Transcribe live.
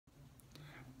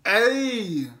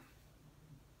Hey,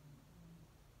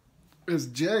 it's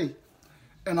Jay,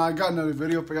 and I got another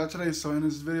video for y'all today. So in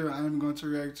this video, I am going to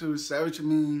react to Savage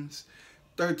Memes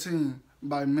 13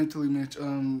 by Mentally Mitch.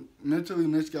 Mentally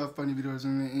Mitch got funny videos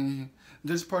in it, and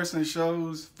this person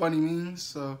shows funny memes.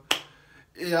 So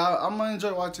yeah, I'm gonna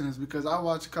enjoy watching this because I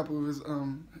watch a couple of his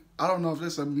I don't know if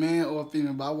this is a man or a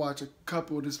female, but I watch a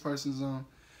couple of this person's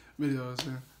videos,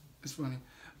 and it's funny.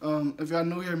 If y'all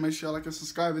new here, make sure y'all like and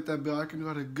subscribe, hit that bell icon, do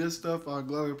all the good stuff. I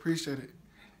gladly appreciate it.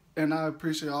 And I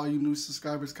appreciate all you new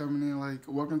subscribers coming in. Like,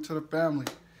 welcome to the family.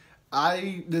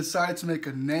 I decided to make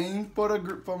a name for the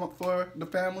group for the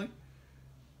family.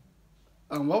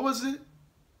 What was it?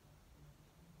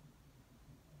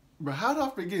 But how did I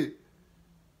forget?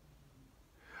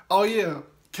 Oh yeah,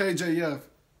 KJF.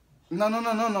 No,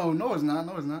 it's not.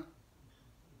 No, it's not.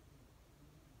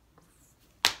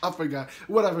 I forgot.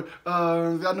 Whatever. If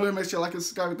y'all new here, make sure you like and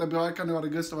subscribe with that bell icon, do all the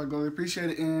good stuff. I gladly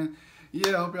appreciate it. And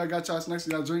yeah, I hope y'all got y'all snacks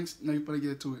and y'all drinks. Now you better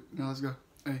get to it. Now let's go.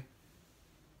 Hey.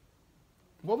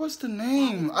 What was the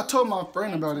name? I told my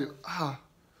friend about it.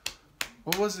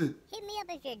 What was it? Hit me up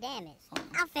if you're damaged.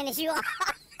 I'll finish you off.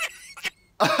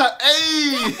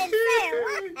 Hey!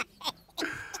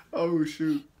 Oh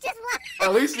shoot. Just what?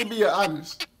 At least to be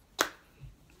honest.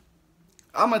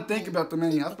 I'ma think about the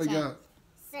name. I forgot.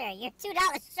 Sir, you're $2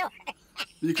 short.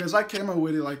 Because I came up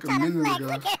with it like a minute ago.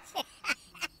 Look at you.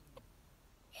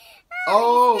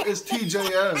 Oh, it's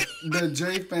TJF, the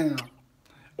J fam.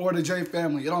 Or the J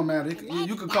family. It don't matter.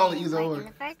 You could call it either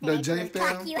or. The J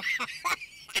fam.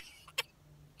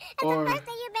 Or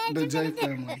the J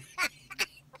family.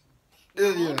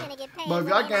 Yeah. But if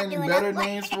y'all got any better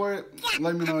names for it,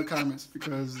 let me know in the comments.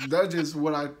 Because that's just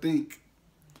what I think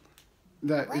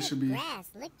that it should be.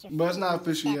 But it's not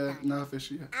official yet. Not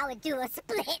official yet. I would do a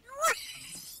split.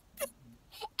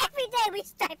 Every day we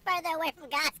stray further away from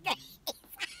God's grace.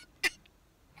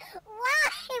 Why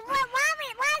is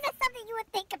that something you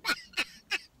would think about?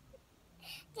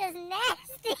 Just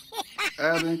nasty.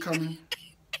 Ad incoming.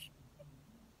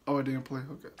 Oh, it didn't play.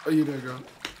 Okay. Oh, yeah, there you go.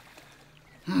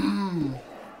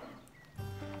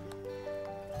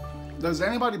 Does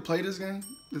anybody play this game?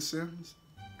 The Sims?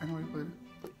 Anybody play it?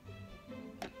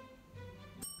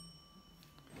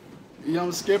 Yeah,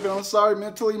 I'm skipping. I'm sorry,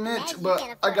 Mentally Mitch, but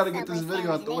I gotta get this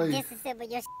video out the way. Disassemble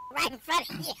your right in front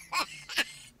of you.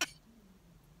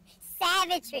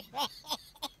 Savagery, man.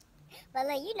 But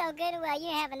look, you know good and well you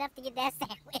didn't have enough to get that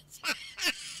sandwich.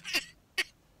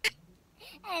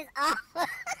 That is awful.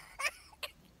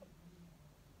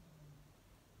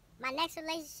 My next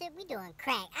relationship, we doing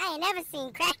crack. I ain't never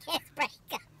seen crackheads break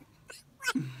up.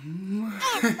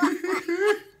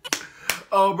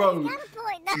 Oh, bro.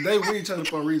 They with each other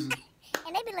for a reason.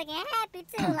 And they be looking happy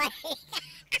too, like.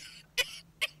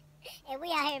 And we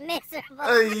out here miserable.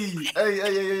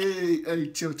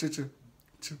 Hey, chill.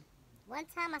 One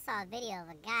time I saw a video of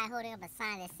a guy holding up a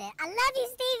sign that said, "I love you,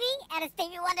 Stevie," at a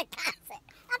Stevie Wonder concert.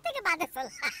 I'm thinking about this a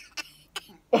lot.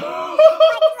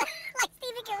 like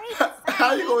Stevie can read the sign.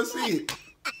 How you gonna see it?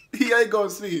 He ain't gonna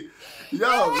see it.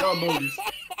 Y'all bogus.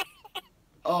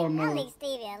 Oh no. I'll leave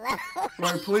Stevie alone.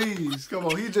 Right, please. Come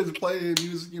on. He just playing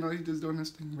music, he just doing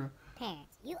his thing, bro.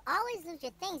 Parents, you always lose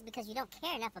your things because you don't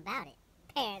care enough about it.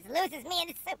 Parents loses me in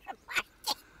the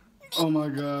supermarket. Oh my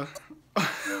god.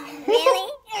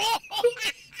 Really?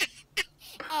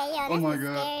 Hey, yo, Oh my that's the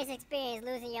god. scariest experience,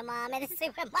 losing your mom in the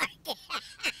supermarket.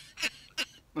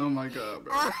 Oh my god,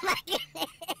 bro. Oh my goodness.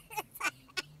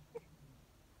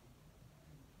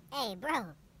 Hey,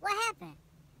 bro, what happened?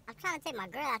 I'm trying to take my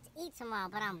girl out to eat tomorrow,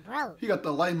 but I'm broke. He got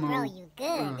the light mode. Bro, you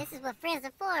good. This is what friends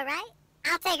are for, right?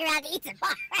 I'll take her out to eat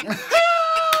tomorrow.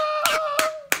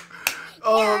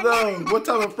 Oh no, what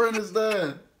type of friend is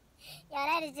that? Yo,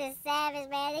 that is just savage,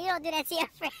 man. You don't do that to your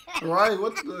friend. Right,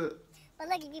 what the? But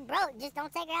look, if you broke, just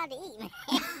don't take her out to eat, man.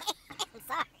 I'm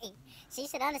sorry. She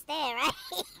should understand, right?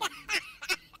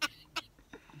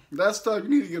 That's tough. You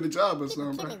need to get a job or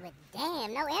something, bro. With,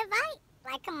 damn, no invite?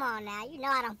 Like, come on now. You know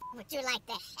I don't f with you like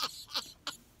that.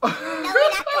 No, we're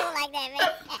not cool like that, man.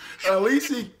 At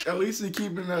least he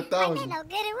keeping that 1,000. No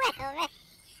good and well, man.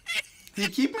 He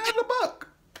keeping it $1.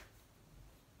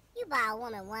 You buy a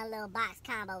woman one little box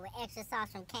combo with extra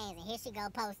sauce from Cane's, and here she go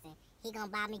posting. He gonna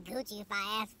buy me Gucci if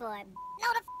I ask for it.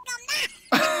 No, the f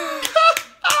I'm not.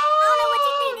 I don't know what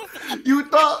you think this is.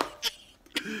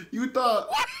 You thought.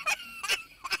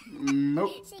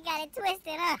 Nope. She got it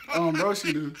twisted, huh? Bro,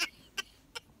 she do.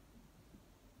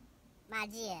 My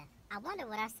Gia, I wonder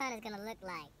what our son is gonna look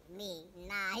like. Me,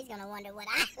 nah, he's gonna wonder what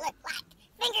I look like.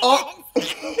 Finger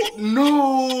guns.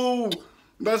 No,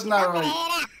 that's not right.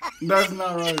 That's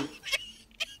not right.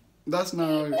 That's not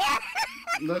right.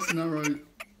 That's not right.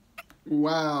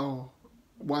 Wow.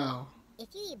 Wow. If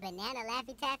you eat banana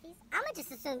Laffy Taffies, I'ma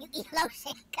just assume you eat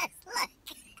lotion. Cause look,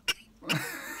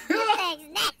 this thing's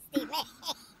nasty, man.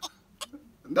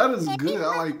 That is And good. people I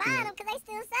must like buy that. them cause they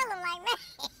still sell them like,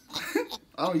 man.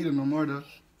 I don't eat it no more though.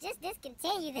 Just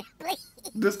discontinue them, please.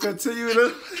 Discontinue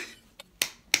to.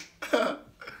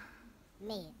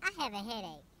 Me, I have a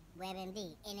headache.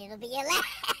 WebMD, and it'll be your last.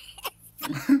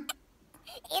 It'll be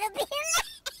your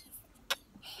last.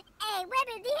 Hey,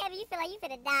 WebMD having you feel like you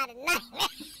finna die tonight, man.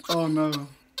 Oh no.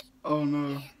 Oh no.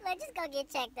 Look, just go get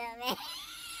checked out, man.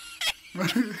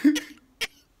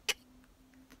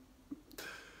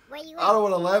 Where you at? I don't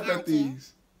want to laugh Out at here.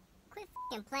 these. Quit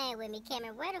f***ing playing with me,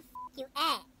 Cameron. Where the f*** you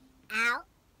at? Out?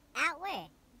 Out where?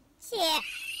 Shit.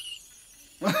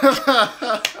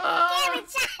 Cameron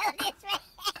childish, man.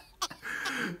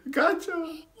 Gotcha.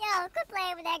 Yo, quit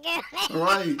playing with that girl, man.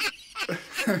 Right.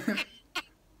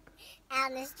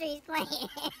 Out in the streets playing.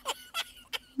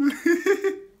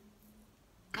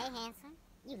 Hey, handsome.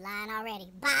 You lying already.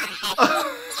 Bye.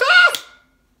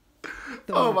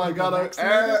 Oh my God!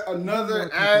 Another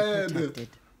ad.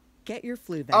 Get your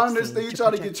flu I vaccine. understand you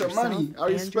trying to get your money. I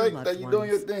respect that you're doing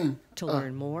your thing. To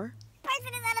learn more,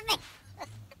 Person is unavailable.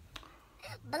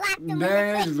 Block them.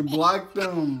 Dang, just block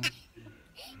them.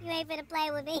 You ain't finna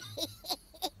play with me.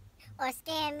 Or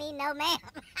scam me, no ma'am.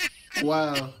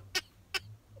 Wow.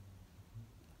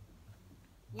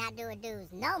 Not doing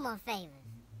dudes no more favors.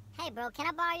 Hey, bro, can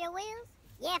I borrow your wheels?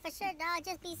 Yeah, for sure, dog.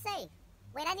 Just be safe.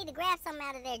 Wait, I need to grab something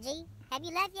out of there, G. Have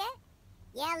you left yet?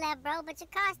 Yeah, I left, bro, but your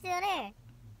car's still there.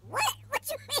 What? What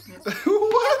you mean?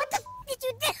 What? What the f*** did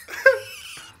you do?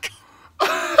 He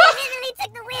literally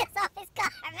took the wheels off his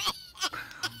car, man.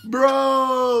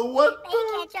 Bro, what Man, you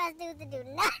the? can't trust dudes to do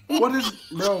nothing. What is,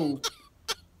 bro?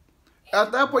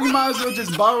 At that point, you might as well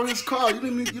just borrow his car. You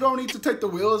don't need to take the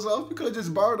wheels off. You could have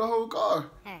just borrowed the whole car.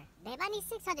 Her, babe, I need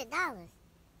 $600.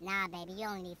 Nah, baby, you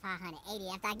only need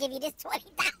 $580 after I give you this $20.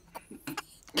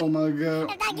 Oh my God.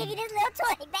 After I give you this little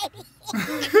toy, baby.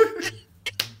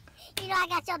 You know I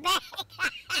got your back.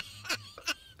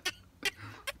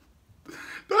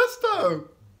 That's tough.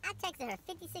 I texted her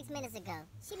 56 minutes ago.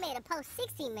 She made a post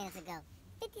 16 minutes ago.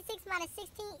 56 minus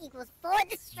 16 equals 4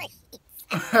 the streets.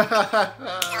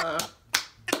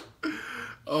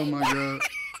 Oh my God.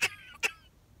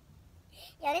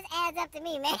 Yo, this adds up to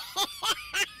me, man.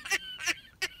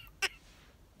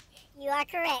 You are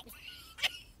correct.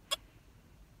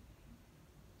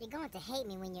 You're going to hate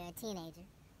me when you're a teenager.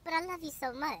 But I love you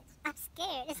so much. I'm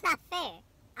scared. It's not fair.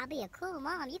 I'll be a cool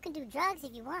mom. You can do drugs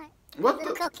if you want. What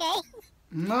Little the? cocaine.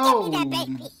 No. Give me that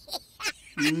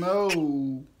baby. No.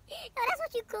 No, that's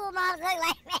what you cool moms look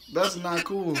like, man. That's not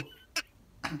cool.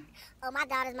 Oh, my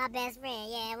daughter's my best friend.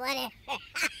 Yeah, whatever.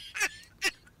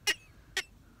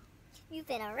 You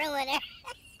finna ruin her.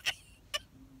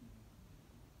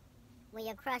 When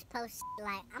your crush posts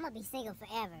like, I'm gonna be single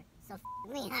forever, so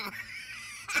me, huh?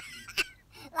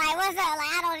 Like, what's up? Like,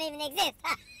 I don't even exist,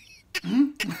 huh?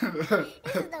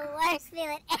 This is the worst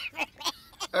feeling ever, man.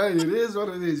 Hey, it is what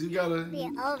it is. You gotta.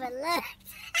 Being overlooked.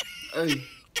 Hey.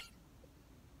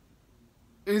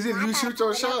 Is it you shoot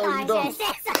your shot or you don't?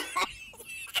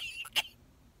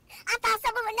 I thought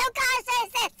someone with no car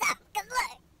insurance said something. Cause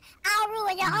look, I'll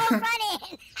ruin your whole front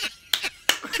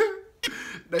end.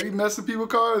 They be messing people's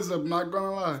cars up, not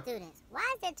gonna lie. Students, why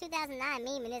is there 2009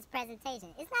 meme in this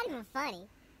presentation? It's not even funny.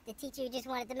 The teacher just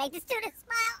wanted to make the students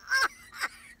smile. Oh.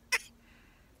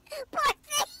 Poor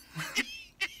thing.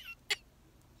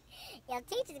 Your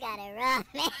teachers got it rough,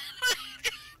 man.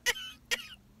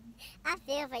 I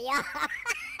feel for y'all.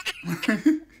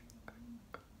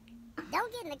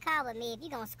 Don't get in the car with me if you're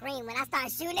gonna scream when I start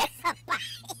shooting at somebody.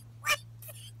 What?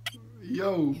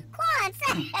 Yo, Quan,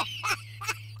 sir.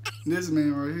 this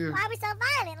man right here. Why are we so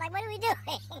violent? Like, what are we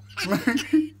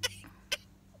doing?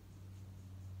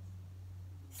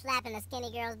 Slapping a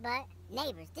skinny girl's butt.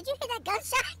 Neighbors, did you hear that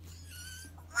gunshot?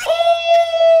 What?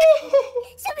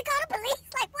 Should we call the police?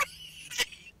 Like, what?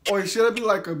 Or should it be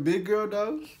like a big girl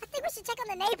though? I think we should check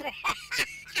on the neighbor.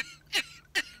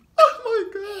 Oh my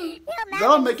God. You know, That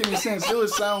don't make any sense.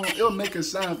 It'll make a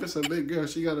sound if it's a big girl.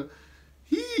 She got a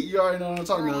you already know what I'm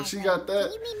talking about. If she got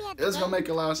that, Can you meet me at the it's gonna gate? make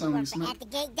a loud sound when you Working smack. at the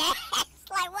gate, Dad.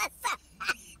 Like, what's up?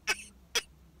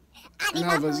 I need Now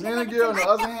my if it's food in a delivered girl on to the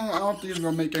my other door. hand, I don't think it's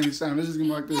gonna make any sound. It's just gonna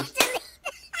be like this.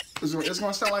 It's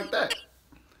gonna sound like that.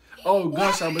 Oh,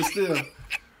 gunshot, but still. You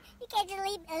can't just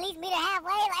at least meet her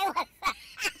halfway. Like, what's up?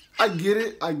 I get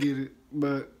it,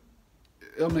 but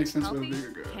it'll make sense with a Healthy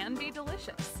bigger girl. can be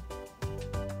delicious.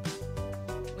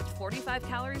 With 45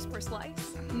 calories per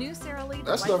slice, new Sara Lee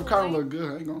That stuff Delightful kind of Bite- look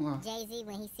good. I ain't gonna lie. Jay-Z,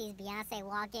 when he sees Beyonce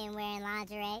walk in wearing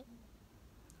lingerie.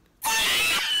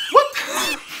 What?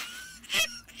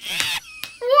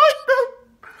 What?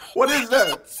 What is that?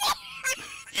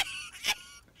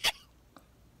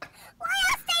 Why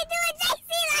y'all stay doing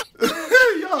JC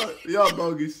like Y'all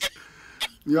bogus.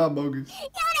 Y'all bogus. yo,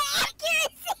 the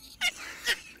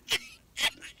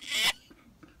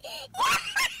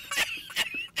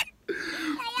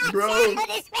accuracy? Bro.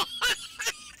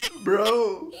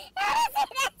 Bro.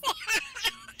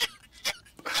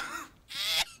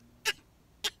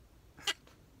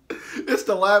 It's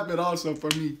the laugh bit also for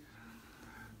me.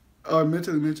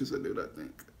 Mentally Mitch's a dude, I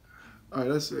think. Alright,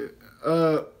 that's it.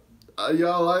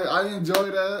 Y'all, I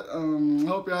enjoyed that.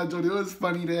 Hope y'all enjoyed it. It was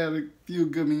funny. They had a few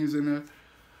good memes in there.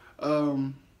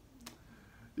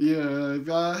 Yeah, if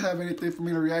y'all have anything for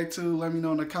me to react to, let me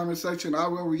know in the comment section. I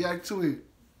will react to it.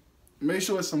 Make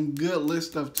sure it's some good lit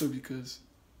stuff too, because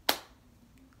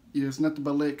yeah, it's nothing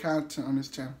but lit content on this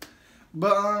channel.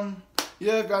 But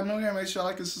yeah, if y'all new here, make sure you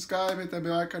like and subscribe, hit that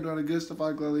bell icon, do all the good stuff.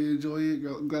 I gladly enjoy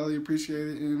it, gladly appreciate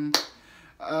it, and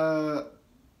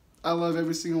I love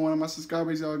every single one of my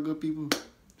subscribers. Y'all are good people.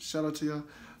 Shout out to y'all.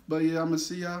 But yeah, I'm gonna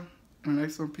see y'all in the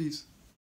next one. Peace.